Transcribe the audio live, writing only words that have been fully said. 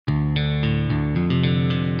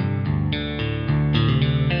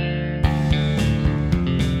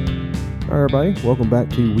All right, everybody. Welcome back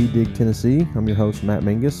to We Dig Tennessee. I'm your host, Matt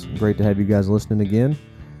Mingus. Great to have you guys listening again.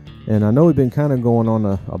 And I know we've been kind of going on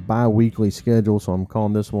a bi-weekly schedule, so I'm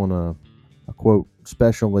calling this one a quote,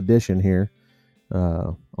 special edition here.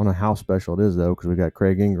 On a how special it is, though, because we got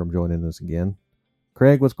Craig Ingram joining us again.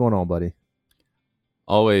 Craig, what's going on, buddy?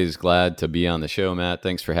 Always glad to be on the show, Matt.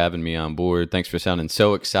 Thanks for having me on board. Thanks for sounding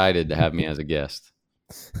so excited to have me as a guest.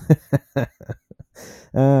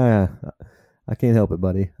 I can't help it,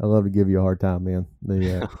 buddy. I love to give you a hard time, man.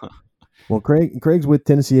 Well, Craig's with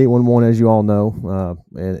Tennessee 811, as you all know,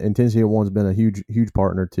 and Tennessee 811's been a huge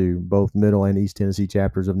partner to both Middle and East Tennessee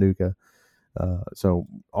chapters of NUCA. So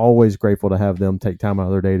always grateful to have them take time out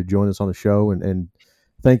of their day to join us on the show and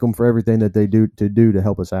thank them for everything that they do to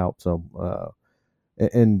help us out. So,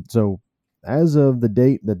 so as of the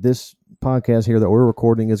date that this podcast here that we're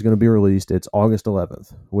recording is going to be released, it's August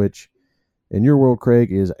 11th, which in your world,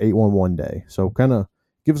 Craig, is 811 Day. So kind of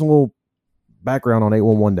give us a little background on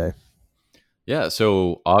 811 Day. Yeah,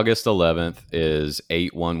 so August 11th is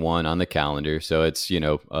 811 on the calendar. So it's,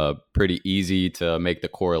 pretty easy to make the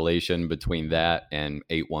correlation between that and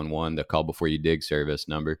 811, the call before you dig service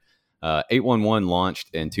number. 811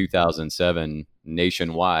 launched in 2007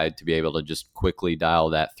 nationwide to be able to just quickly dial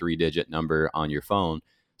that 3-digit number on your phone.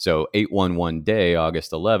 So 811 Day,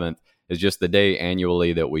 August 11th, is just the day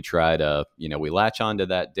annually that we try to, we latch onto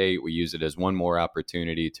that date. We use it as one more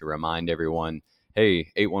opportunity to remind everyone,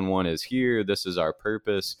 hey, 811 is here. This is our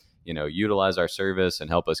purpose. Utilize our service and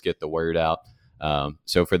help us get the word out.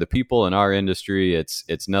 So for the people in our industry,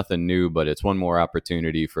 it's nothing new, but it's one more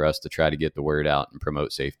opportunity for us to try to get the word out and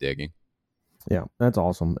promote safe digging. Yeah, that's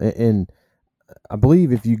awesome. And I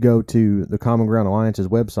believe if you go to the Common Ground Alliance's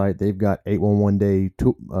website, they've got 811 Day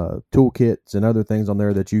toolkits and other things on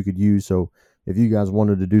there that you could use. So if you guys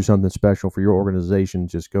wanted to do something special for your organization,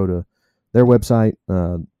 just go to their website,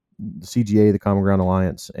 CGA, the Common Ground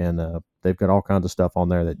Alliance, and they've got all kinds of stuff on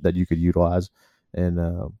there that you could utilize.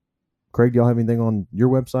 And Craig, do y'all have anything on your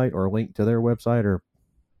website or a link to their website? Or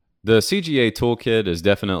the CGA toolkit is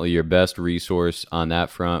definitely your best resource on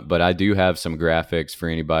that front, but I do have some graphics for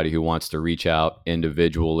anybody who wants to reach out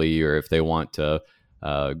individually, or if they want to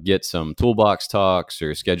get some toolbox talks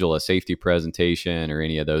or schedule a safety presentation or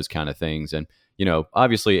any of those kind of things. And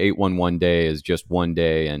obviously 811 Day is just one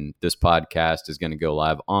day, and this podcast is going to go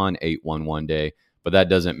live on 811 Day, but that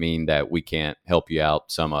doesn't mean that we can't help you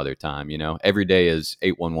out some other time. Every day is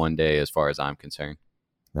 811 Day as far as I'm concerned.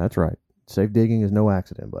 That's right. Safe digging is no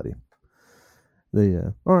accident, buddy.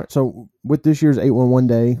 All right, so with this year's 811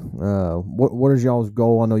 Day, what is y'all's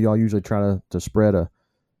goal? I know y'all usually try to spread a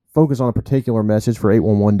focus on a particular message for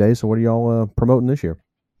 811 Day, so what are y'all promoting this year?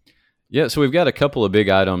 Yeah, so we've got a couple of big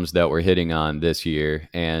items that we're hitting on this year.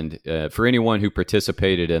 And for anyone who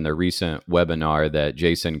participated in the recent webinar that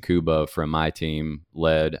Jason Kuba from my team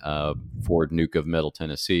led for NUCA of Middle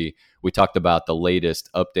Tennessee, we talked about the latest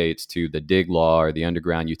updates to the DIG law, or the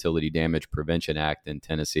Underground Utility Damage Prevention Act in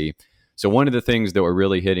Tennessee. So one of the things that we're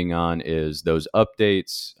really hitting on is those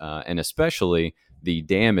updates, and especially the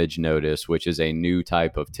damage notice, which is a new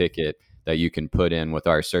type of ticket that you can put in with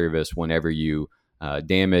our service whenever you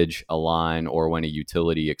damage a line, or when a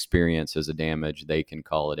utility experiences a damage, they can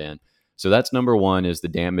call it in. So that's number one, is the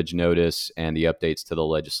damage notice and the updates to the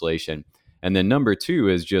legislation. And then number two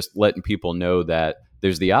is just letting people know that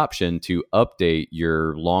there's the option to update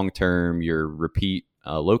your long-term, your repeat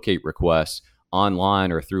locate requests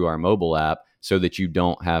online or through our mobile app, so that you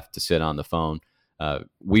don't have to sit on the phone.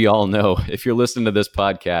 We all know, if you're listening to this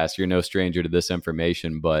podcast, you're no stranger to this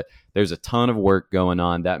information, but there's a ton of work going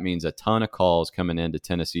on. That means a ton of calls coming into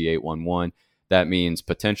Tennessee 811. That means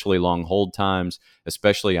potentially long hold times,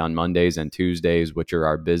 especially on Mondays and Tuesdays, which are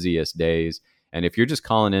our busiest days. And if you're just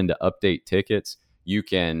calling in to update tickets, you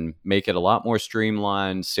can make it a lot more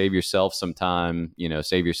streamlined, save yourself some time,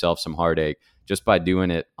 save yourself some heartache just by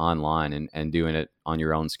doing it online and doing it on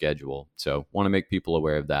your own schedule. So want to make people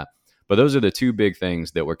aware of that. But those are the two big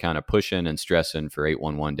things that we're kind of pushing and stressing for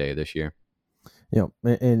 811 Day this year. Yeah,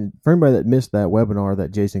 and for anybody that missed that webinar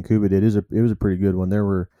that Jason Kuba did, it was a pretty good one. There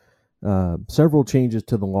were several changes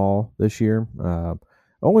to the law this year.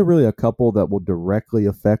 Only really a couple that will directly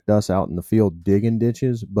affect us out in the field digging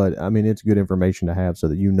ditches, but I mean, it's good information to have so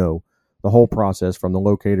that the whole process from the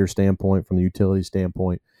locator standpoint, from the utility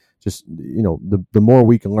standpoint. Just, the more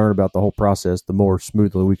we can learn about the whole process, the more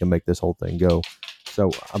smoothly we can make this whole thing go.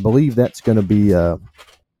 So I believe that's going to be the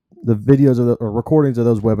videos or recordings of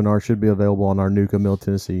those webinars should be available on our NUCA Middle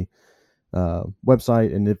Tennessee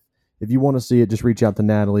website. And if you want to see it, just reach out to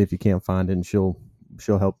Natalie if you can't find it, and she'll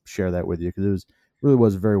help share that with you, because it really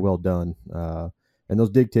was very well done. And those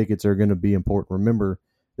dig tickets are going to be important. Remember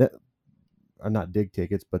that not dig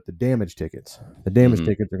tickets, but the damage tickets. The damage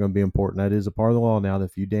tickets are going to be important. That is a part of the law now that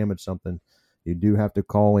if you damage something, you do have to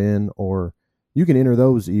call in, or you can enter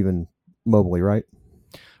those even mobily, right?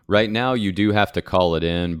 Right now, you do have to call it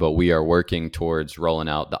in, but we are working towards rolling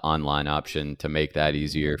out the online option to make that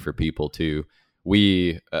easier for people too.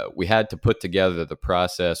 We had to put together the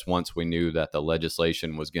process once we knew that the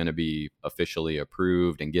legislation was going to be officially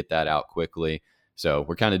approved and get that out quickly. So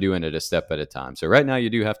we're kind of doing it a step at a time. So right now, you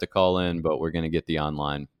do have to call in, but we're going to get the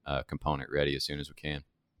online component ready as soon as we can.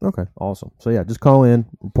 Okay, awesome. So yeah, just call in,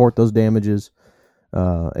 report those damages,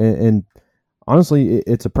 and honestly,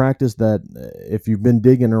 it's a practice that if you've been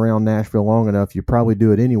digging around Nashville long enough, you probably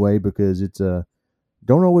do it anyway because it's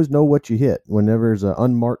don't always know what you hit. Whenever there's an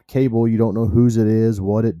unmarked cable, you don't know whose it is,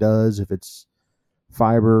 what it does, if it's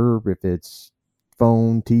fiber, if it's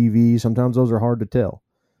phone, TV. Sometimes those are hard to tell.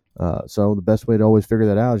 So the best way to always figure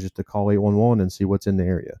that out is just to call 811 and see what's in the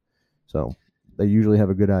area. So they usually have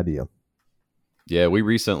a good idea. Yeah, we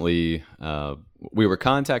recently we were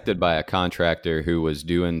contacted by a contractor who was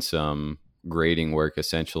doing some grading work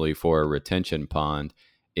essentially for a retention pond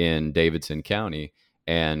in Davidson County,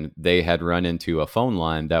 and they had run into a phone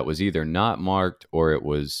line that was either not marked or it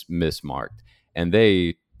was mismarked, and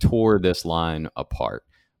they tore this line apart.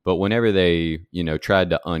 But whenever they, tried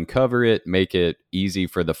to uncover it, make it easy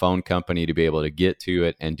for the phone company to be able to get to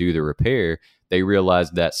it and do the repair, they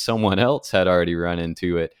realized that someone else had already run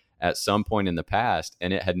into it at some point in the past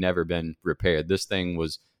and it had never been repaired. This thing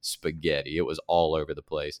was spaghetti. It was all over the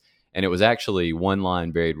place. And it was actually one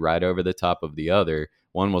line buried right over the top of the other.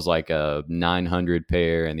 One was like a 900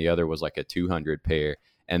 pair and the other was like a 200 pair.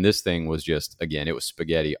 And this thing was just, again, it was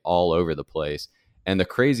spaghetti all over the place. And the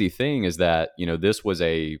crazy thing is that, this was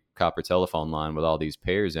a copper telephone line with all these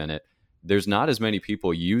pairs in it. There's not as many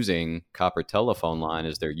people using copper telephone line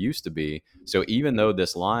as there used to be. So even though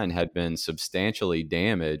this line had been substantially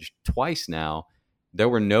damaged twice now, there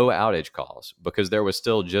were no outage calls because there was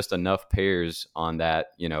still just enough pairs on that,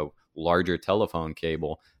 larger telephone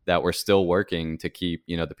cable that were still working to keep,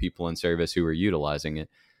 the people in service who were utilizing it.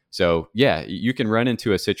 So yeah, you can run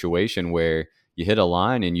into a situation where you hit a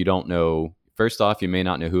line and you don't know. First off, you may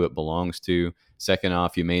not know who it belongs to. Second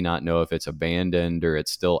off, you may not know if it's abandoned or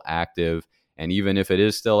it's still active. And even if it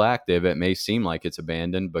is still active, it may seem like it's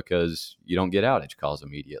abandoned because you don't get outage calls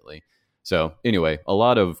immediately. So anyway, a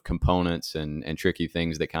lot of components and tricky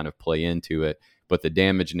things that kind of play into it. But the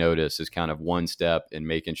damage notice is kind of one step in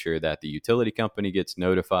making sure that the utility company gets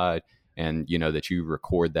notified and, that you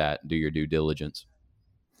record that and do your due diligence.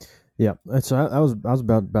 Yeah, so I was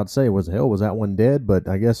about to say, was that one dead? But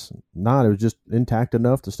I guess not. It was just intact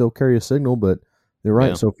enough to still carry a signal. But you're right.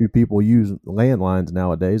 Yeah. So few people use landlines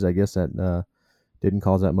nowadays. I guess that didn't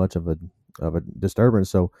cause that much of a disturbance.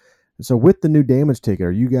 So with the new damage ticket,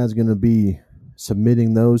 are you guys going to be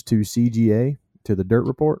submitting those to CGA, to the DIRT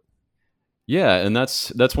report? Yeah, and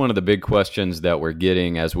that's one of the big questions that we're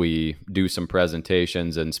getting as we do some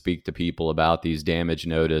presentations and speak to people about these damage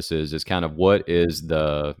notices is kind of what is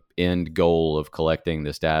the end goal of collecting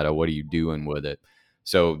this data? What are you doing with it?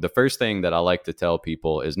 So the first thing that I like to tell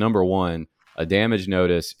people is, number one, a damage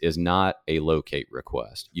notice is not a locate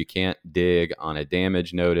request. You can't dig on a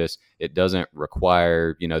damage notice. It doesn't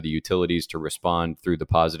require, the utilities to respond through the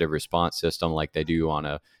positive response system like they do on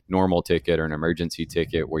a normal ticket or an emergency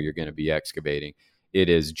ticket where you're going to be excavating. It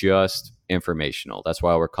is just informational. That's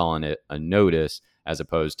why we're calling it a notice as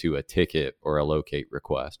opposed to a ticket or a locate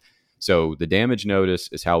request. So the damage notice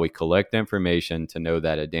is how we collect information to know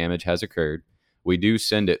that a damage has occurred. We do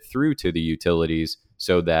send it through to the utilities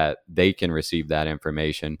so that they can receive that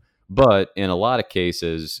information. But in a lot of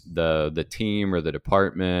cases, the team or the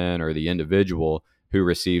department or the individual who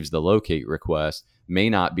receives the locate request may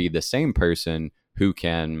not be the same person who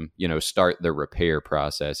can, start the repair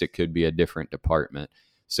process. It could be a different department.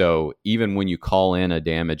 So even when you call in a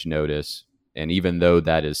damage notice, and even though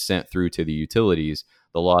that is sent through to the utilities,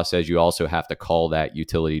 the law says you also have to call that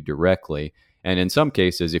utility directly. And in some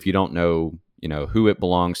cases, if you don't know, who it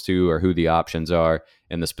belongs to or who the options are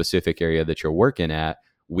in the specific area that you're working at,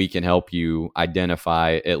 we can help you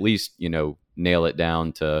identify, at least, nail it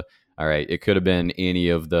down to, all right, it could have been any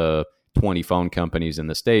of the 20 phone companies in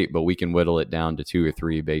the state, but we can whittle it down to 2 or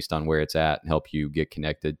 3 based on where it's at and help you get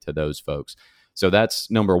connected to those folks. So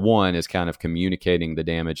that's number one, is kind of communicating the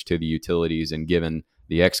damage to the utilities and giving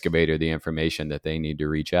the excavator the information that they need to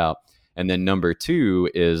reach out. And then number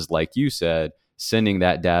two is, like you said, sending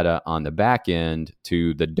that data on the back end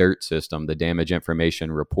to the DIRT system, the damage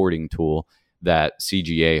information reporting tool that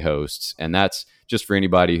CGA hosts. And that's just for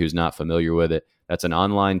anybody who's not familiar with it. That's an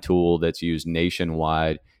online tool that's used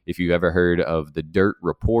nationwide. If you ever heard of the DIRT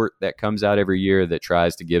report that comes out every year that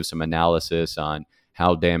tries to give some analysis on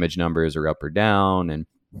how damage numbers are up or down and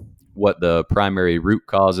what the primary root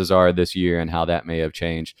causes are this year and how that may have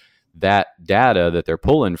changed, that data that they're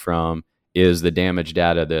pulling from is the damage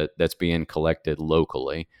data that's being collected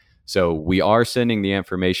locally. So we are sending the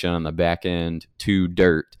information on the back end to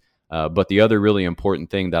DIRT. But the other really important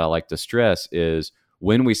thing that I like to stress is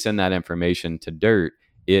when we send that information to DIRT,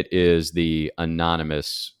 it is the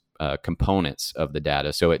anonymous components of the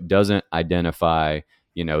data. So it doesn't identify,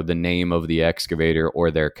 the name of the excavator or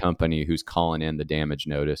their company who's calling in the damage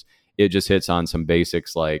notice. It just hits on some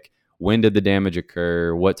basics like when did the damage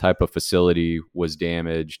occur, what type of facility was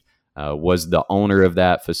damaged, was the owner of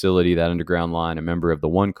that facility, that underground line, a member of the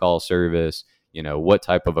one call service, what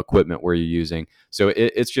type of equipment were you using. So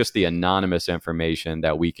it's just the anonymous information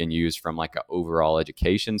that we can use from like an overall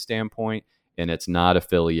education standpoint, and it's not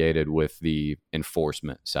affiliated with the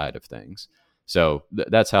enforcement side of things. So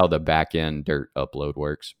that's how the back end DIRT upload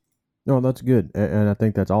works. No, that's good, and I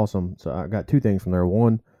think that's awesome. So I got two things from there.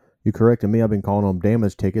 One, you corrected me. I've been calling them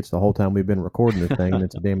damage tickets the whole time we've been recording this thing, and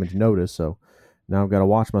it's a damage notice. So now I've got to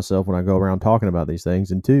watch myself when I go around talking about these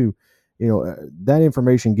things. And two, that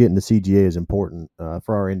information getting to CGA is important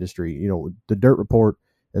for our industry. The DIRT report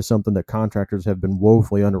is something that contractors have been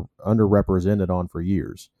woefully underrepresented on for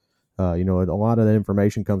years. A lot of that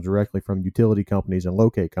information comes directly from utility companies and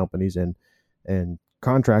locate companies, and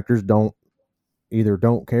contractors don't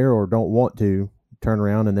care or don't want to turn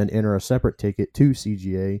around and then enter a separate ticket to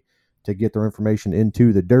CGA to get their information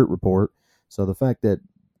into the DIRT report. So the fact that,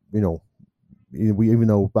 even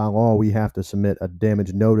though by law we have to submit a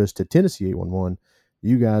damage notice to Tennessee 811,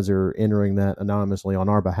 you guys are entering that anonymously on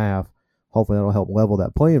our behalf. Hopefully that'll help level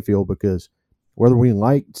that playing field, because whether we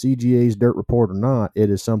like CGA's DIRT report or not, it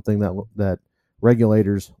is something that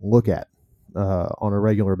regulators look at on a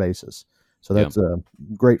regular basis. So that's a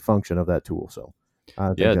great function of that tool. So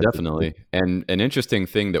yeah, definitely. And an interesting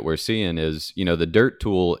thing that we're seeing is, the DIRT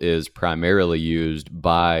tool is primarily used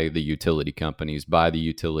by the utility companies, by the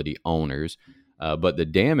utility owners. But the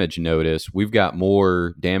damage notice, we've got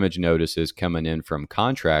more damage notices coming in from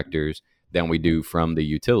contractors than we do from the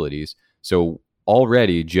utilities. So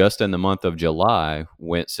already, just in the month of July,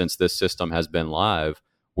 since this system has been live,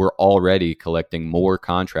 we're already collecting more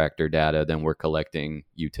contractor data than we're collecting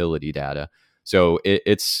utility data. So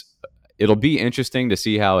it'll be interesting to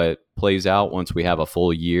see how it plays out once we have a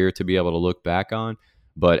full year to be able to look back on.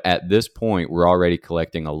 But at this point, we're already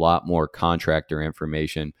collecting a lot more contractor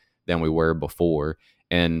information than we were before.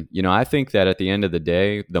 And, I think that at the end of the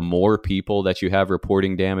day, the more people that you have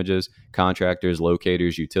reporting damages, contractors,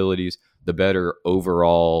 locators, utilities, the better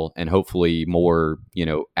overall and hopefully more,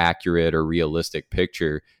 accurate or realistic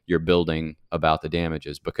picture you're building about the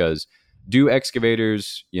damages. Because do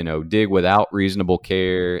excavators, dig without reasonable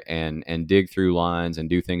care and dig through lines and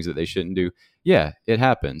do things that they shouldn't do? Yeah, it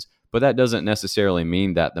happens. But that doesn't necessarily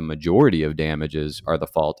mean that the majority of damages are the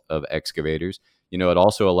fault of excavators. It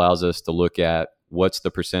also allows us to look at what's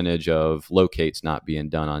the percentage of locates not being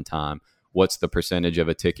done on time. What's the percentage of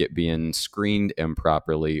a ticket being screened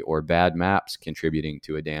improperly or bad maps contributing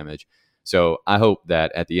to a damage? So I hope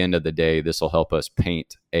that at the end of the day, this will help us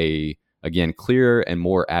paint again, clearer and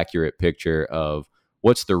more accurate picture of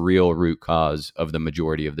what's the real root cause of the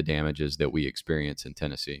majority of the damages that we experience in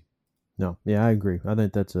Tennessee. No, yeah, I agree. I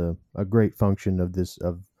think that's a great function of this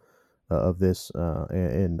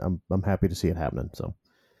and I'm happy to see it happening. So,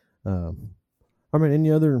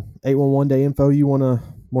 any other 811 day info you want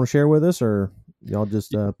to share with us, or y'all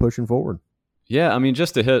just pushing forward? Yeah,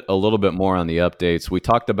 just to hit a little bit more on the updates, we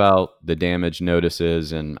talked about the damage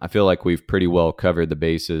notices, and I feel like we've pretty well covered the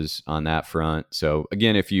bases on that front. So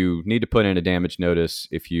again, if you need to put in a damage notice,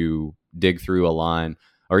 if you dig through a line,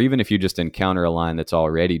 or even if you just encounter a line that's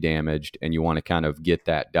already damaged and you want to kind of get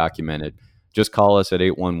that documented, just call us at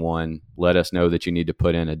 811. Let us know that you need to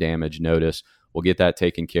put in a damage notice. We'll get that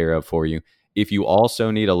taken care of for you. If you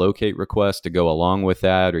also need a locate request to go along with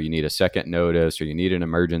that, or you need a second notice, or you need an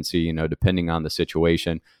emergency, depending on the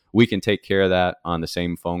situation, we can take care of that on the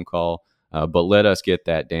same phone call. But let us get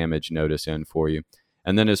that damage notice in for you.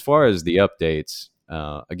 And then as far as the updates,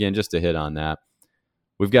 again, just to hit on that,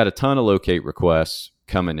 we've got a ton of locate requests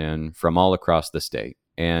coming in from all across the state.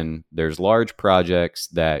 And there's large projects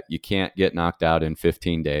that you can't get knocked out in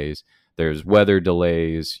 15 days. There's weather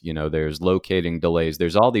delays, there's locating delays.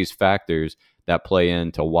 There's all these factors that play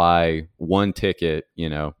into why one ticket,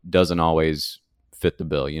 doesn't always fit the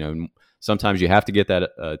bill. Sometimes you have to get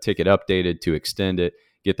that ticket updated to extend it,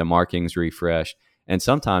 get the markings refreshed. And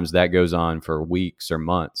sometimes that goes on for weeks or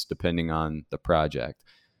months, depending on the project.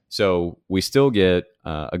 So we still get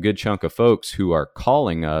a good chunk of folks who are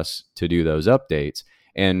calling us to do those updates.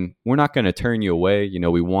 And we're not going to turn you away.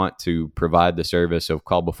 We want to provide the service of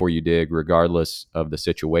call before you dig, regardless of the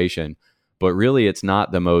situation. But really, it's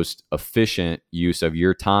not the most efficient use of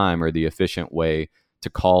your time or the efficient way to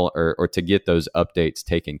call or to get those updates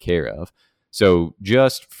taken care of. So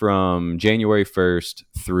just from January 1st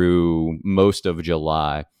through most of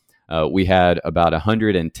July, we had about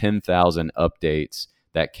 110,000 updates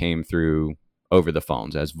that came through over the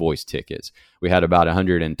phones as voice tickets. We had about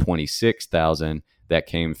 126,000 that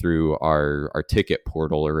came through our ticket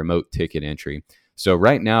portal or remote ticket entry. So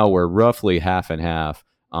right now we're roughly half and half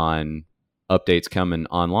on updates coming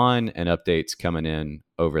online and updates coming in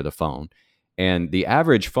over the phone. And the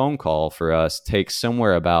average phone call for us takes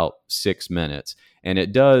somewhere about 6 minutes. And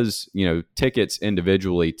it does, tickets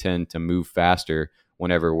individually tend to move faster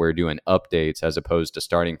whenever we're doing updates as opposed to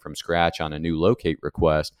starting from scratch on a new locate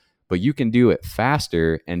request. But you can do it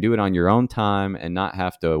faster and do it on your own time and not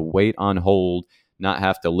have to wait on hold, not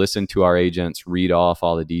have to listen to our agents read off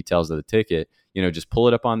all the details of the ticket. Just pull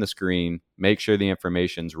it up on the screen, make sure the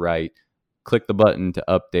information's right, click the button to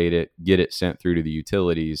update it, get it sent through to the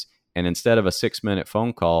utilities. And instead of a 6-minute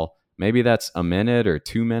phone call, maybe that's a minute or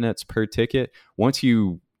 2 minutes per ticket. Once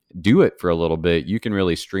you do it for a little bit, you can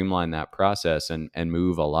really streamline that process and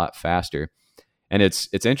move a lot faster. And it's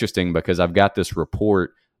interesting because I've got this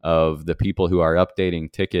report of the people who are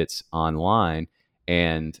updating tickets online,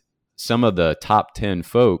 and some of the top 10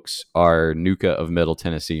 folks are NUCA of Middle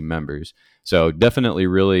Tennessee members. So definitely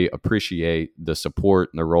really appreciate the support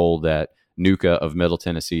and the role that NUCA of Middle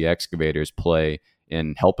Tennessee excavators play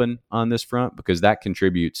in helping on this front, because that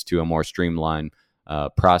contributes to a more streamlined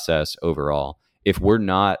process overall. If we're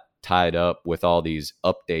not tied up with all these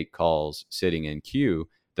update calls sitting in queue,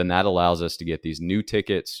 then that allows us to get these new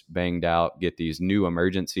tickets banged out, get these new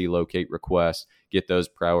emergency locate requests, get those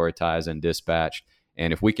prioritized and dispatched.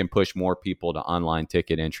 And if we can push more people to online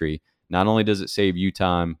ticket entry, not only does it save you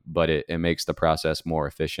time, but it makes the process more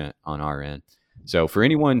efficient on our end. So for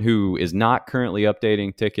anyone who is not currently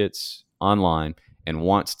updating tickets online and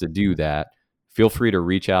wants to do that, feel free to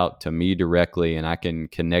reach out to me directly, and I can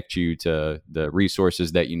connect you to the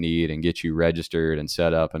resources that you need and get you registered and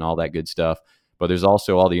set up and all that good stuff. But there's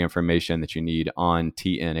also all the information that you need on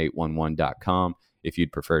tn811.com if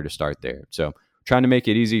you'd prefer to start there. So trying to make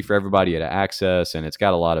it easy for everybody to access, and it's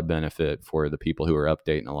got a lot of benefit for the people who are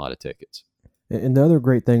updating a lot of tickets. And the other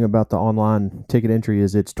great thing about the online ticket entry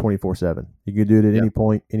is it's 24/7. You can do it at any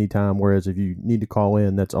point, anytime, whereas if you need to call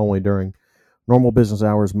in, that's only during normal business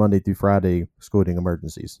hours, Monday through Friday, excluding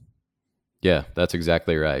emergencies. Yeah, that's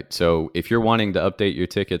exactly right. So if you're wanting to update your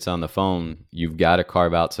tickets on the phone, you've got to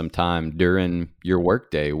carve out some time during your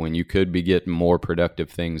workday when you could be getting more productive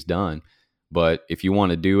things done. But if you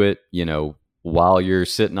want to do it, while you're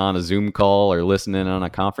sitting on a Zoom call or listening on a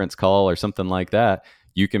conference call or something like that,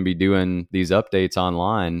 you can be doing these updates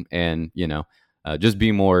online and, just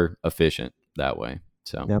be more efficient that way.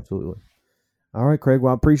 So absolutely. All right, Craig.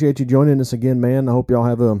 Well, I appreciate you joining us again, man. I hope y'all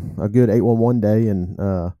have a good 811 day. And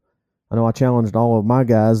I know I challenged all of my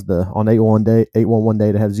guys on 811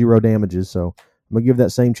 day to have 0 damages. So I'm going to give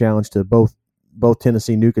that same challenge to both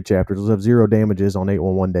Tennessee NUCA chapters. Let's have 0 damages on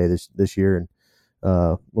 811 day this year. And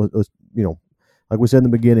let's, like we said in the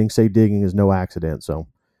beginning, safe digging is no accident. So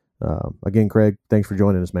again, Craig, thanks for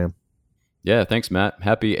joining us, man. Yeah, thanks, Matt.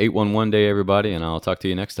 Happy 811 day, everybody, and I'll talk to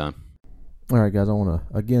you next time. All right, guys, I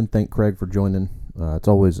want to, again, thank Craig for joining. It's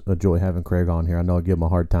always a joy having Craig on here. I know I give him a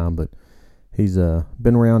hard time, but he's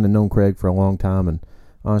been around and known Craig for a long time, and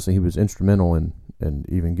honestly, he was instrumental in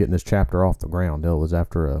even getting this chapter off the ground. It was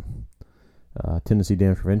after a Tennessee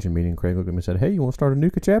Damage Prevention meeting. Craig looked at me and said, "Hey, you want to start a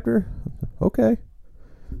NUCA chapter?" Okay.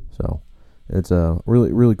 So it's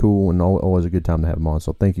really, really cool and always a good time to have him on.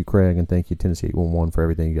 So thank you, Craig, and thank you, Tennessee 811, for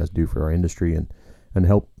everything you guys do for our industry and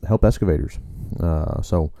help excavators.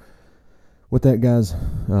 So with that, guys,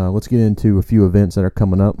 let's get into a few events that are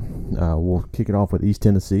coming up. We'll kick it off with East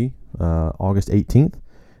Tennessee, August 18th.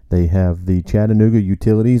 They have the Chattanooga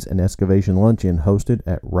Utilities and Excavation Luncheon hosted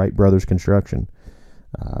at Wright Brothers Construction.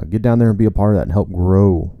 Get down there and be a part of that and help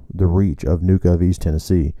grow the reach of NUCA of East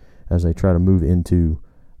Tennessee as they try to move into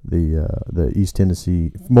the East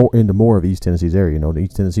Tennessee, more of East Tennessee's area.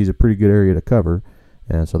 East Tennessee is a pretty good area to cover,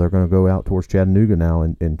 and so they're going to go out towards Chattanooga now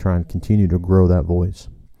and try and continue to grow that voice.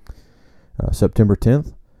 September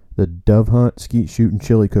 10th, the Dove Hunt, Skeet Shoot, and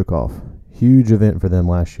Chili Cook-Off. Huge event for them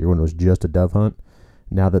last year when it was just a dove hunt.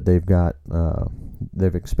 Now that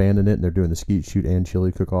they've expanded it and they're doing the Skeet Shoot and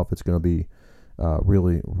Chili Cook-Off, it's going to be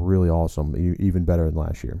really, really awesome, even better than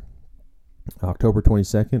last year. October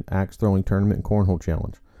 22nd, Axe Throwing Tournament and Cornhole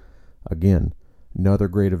Challenge. Again, another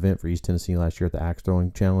great event for East Tennessee last year at the Axe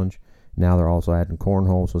Throwing Challenge. Now they're also adding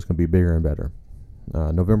cornhole, so it's going to be bigger and better.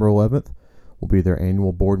 November 11th will be their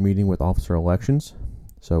annual board meeting with officer elections.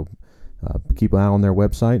 So keep an eye on their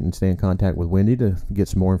website and stay in contact with Wendy to get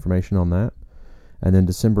some more information on that. And then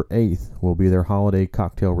December 8th will be their holiday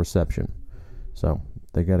cocktail reception. So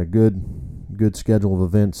they got a good schedule of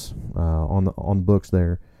events on the books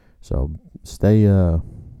there. So stay up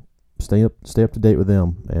to date with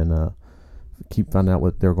them and keep finding out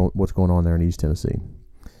what's going on there in East Tennessee.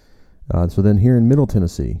 So then here in Middle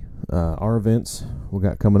Tennessee, our events we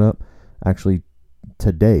got coming up. Actually,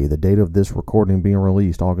 today, the date of this recording being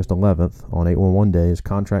released, August 11th, on 811 Day, is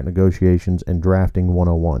Contract Negotiations and Drafting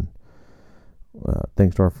 101.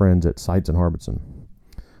 Thanks to our friends at Sites in Harbison.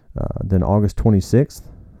 Then August 26th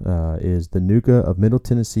is the NUCA of Middle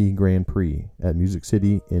Tennessee Grand Prix at Music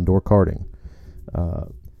City Indoor Karting.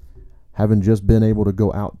 Having just been able to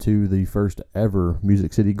go out to the first ever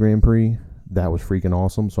Music City Grand Prix, that was freaking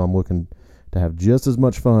awesome. So I'm looking to have just as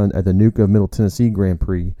much fun at the NUCA of Middle Tennessee Grand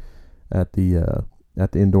Prix at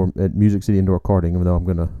Music City Indoor Karting. Even though I'm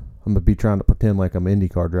gonna be trying to pretend like I'm an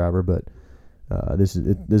IndyCar driver, but this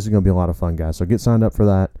is gonna be a lot of fun, guys. So get signed up for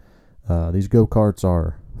that. These go-karts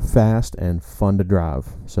are fast and fun to drive.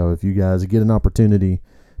 So if you guys get an opportunity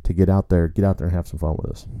to get out there and have some fun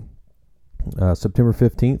with us. September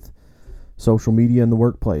 15th, Social Media in the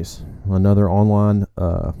Workplace, another online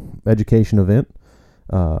education event,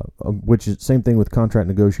 which is same thing with Contract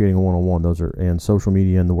Negotiating 101. Those are and Social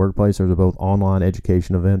Media in the Workplace. Those are both online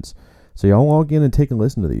education events. So y'all log in and take a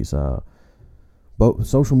listen to these. But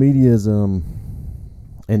social media is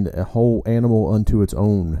and a whole animal unto its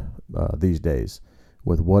own these days,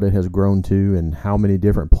 with what it has grown to and how many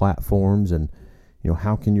different platforms, and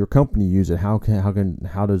how can your company use it? How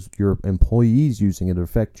does your employees using it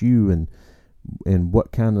affect you, and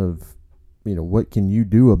what kind of what can you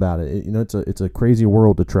do about it? It's a crazy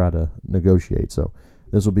world to try to negotiate. So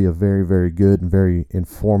this will be a very, very good and very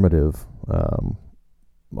informative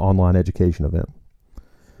online education event.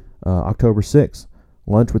 October 6th,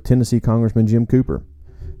 lunch with Tennessee Congressman Jim Cooper.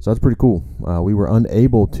 So that's pretty cool. We were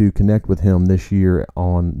unable to connect with him this year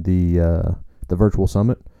on the virtual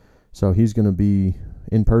summit. So he's going to be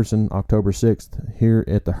in person October 6th here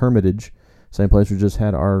at the Hermitage, same place we just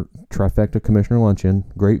had our Trifecta Commissioner Luncheon.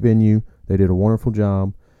 Great venue. They did a wonderful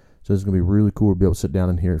job. So it's going to be really cool to be able to sit down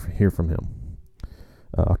and hear from him.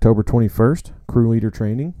 October 21st, crew leader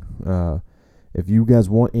training. If you guys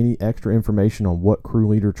want any extra information on what crew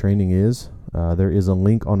leader training is, there is a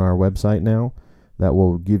link on our website now that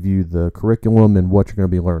will give you the curriculum and what you're going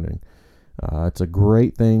to be learning. It's a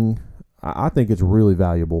great thing. I think it's really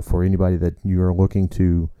valuable for anybody that you are looking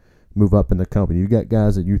to move up in the company. You got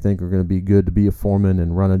guys that you think are going to be good to be a foreman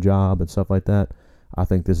and run a job and stuff like that. I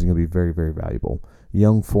think this is going to be very, very valuable.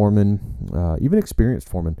 Young foremen, even experienced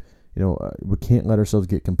foremen, we can't let ourselves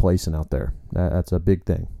get complacent out there. That's a big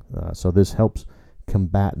thing. So this helps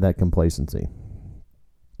combat that complacency.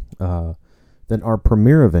 Then our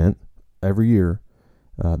premier event every year,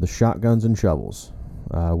 the Shotguns and Shovels,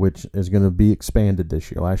 which is going to be expanded this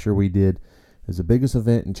year. Last year we did is the biggest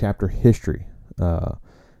event in chapter history,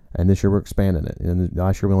 and this year we're expanding it. And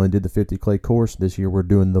last year we only did the 50 clay course. This year we're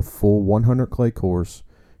doing the full 100 clay course.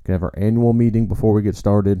 We're going to have our annual meeting before we get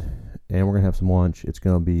started, and we're going to have some lunch. It's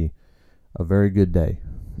going to be a very good day.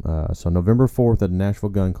 So November 4th at the Nashville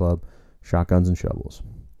Gun Club, Shotguns and Shovels.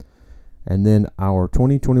 And then our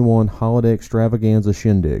 2021 Holiday Extravaganza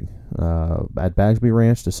Shindig at Bagsby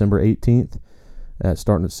Ranch, December 18th,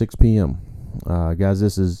 starting at 6 p.m. Guys,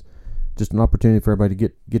 this is just an opportunity for everybody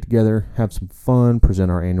to get together, have some fun,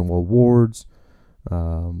 present our annual awards.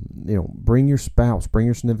 Bring your spouse, bring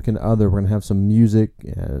your significant other. We're going to have some music.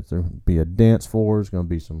 There'll be a dance floor. There's going to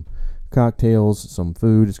be some cocktails, some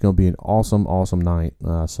food. It's going to be an awesome, awesome night.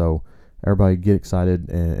 So everybody get excited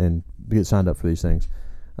and get signed up for these things.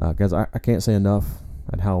 Guys, I can't say enough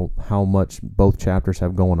at how much both chapters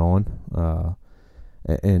have going on.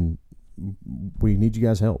 And we need you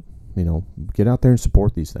guys' help. Get out there and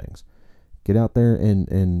support these things. Get out there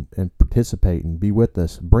and participate and be with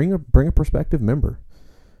us. Bring a prospective member.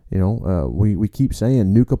 We keep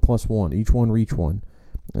saying NUCA +1, each one reach one.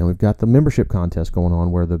 And we've got the membership contest going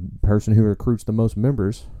on where the person who recruits the most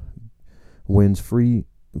members wins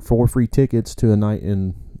 4 free tickets to a night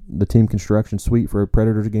in the Team Construction Suite for a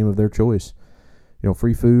Predators game of their choice.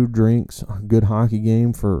 Free food, drinks, good hockey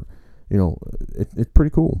game for, it's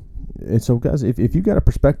pretty cool. And so, guys, if you got a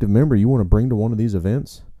prospective member you want to bring to one of these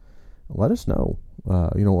events, let us know.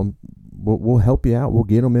 We'll help you out. We'll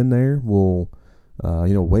get them in there. We'll,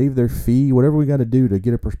 waive their fee, whatever we got to do to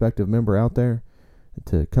get a prospective member out there.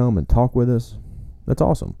 to come and talk with us, that's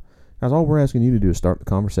awesome. Guys, all we're asking you to do is start the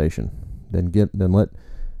conversation.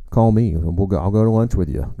 Call me. I'll go to lunch with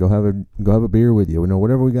you. Go have a beer with you.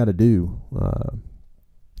 Whatever we got to do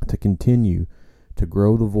to continue to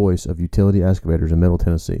grow the voice of utility excavators in Middle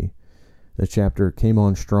Tennessee. The chapter came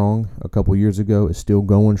on strong a couple years ago. It's still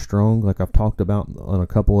going strong, like I've talked about on a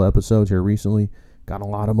couple of episodes here recently. Got a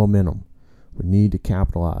lot of momentum. We need to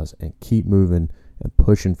capitalize and keep moving and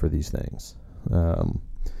pushing for these things.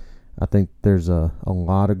 I think there's a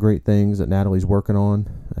lot of great things that Natalie's working on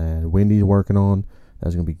and Wendy's working on.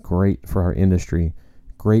 That's going to be great for our industry,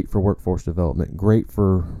 great for workforce development, great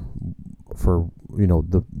for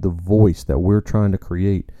the voice that we're trying to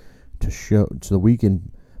create to show so that we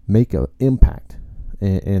can make an impact,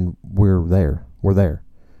 and we're there.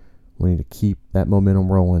 We need to keep that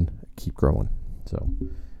momentum rolling, keep growing. So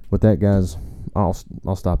with that, guys, I'll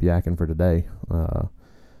stop yakking for today.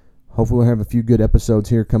 Hopefully we'll have a few good episodes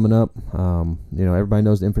here coming up. Everybody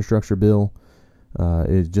knows the infrastructure bill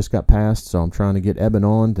it just got passed, so I'm trying to get Eben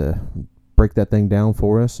on to break that thing down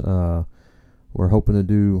for us. We're hoping to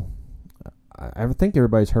do, I think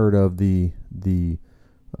everybody's heard of the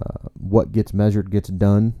what gets measured gets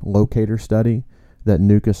done locator study that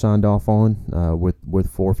NUCA signed off on with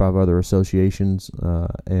 4 or 5 other associations,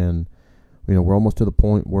 and we're almost to the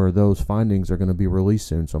point where those findings are going to be released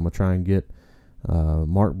soon. So I'm going to try and get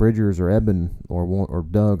Mark Bridgers or Eben or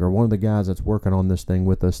Doug or one of the guys that's working on this thing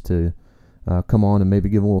with us to come on and maybe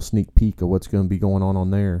give a little sneak peek of what's going to be going on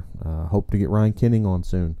there. Hope to get Ryan Kenning on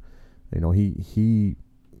soon. He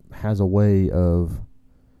has a way of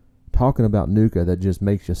talking about NUCA that just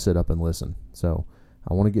makes you sit up and listen. So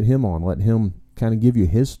I want to get him on, let him kind of give you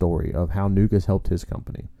his story of how NUCA's helped his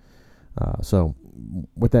company. So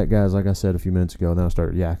with that, guys, like I said a few minutes ago, then I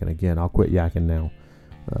started yakking again. I'll quit yakking now.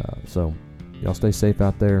 So y'all stay safe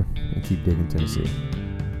out there and keep digging Tennessee.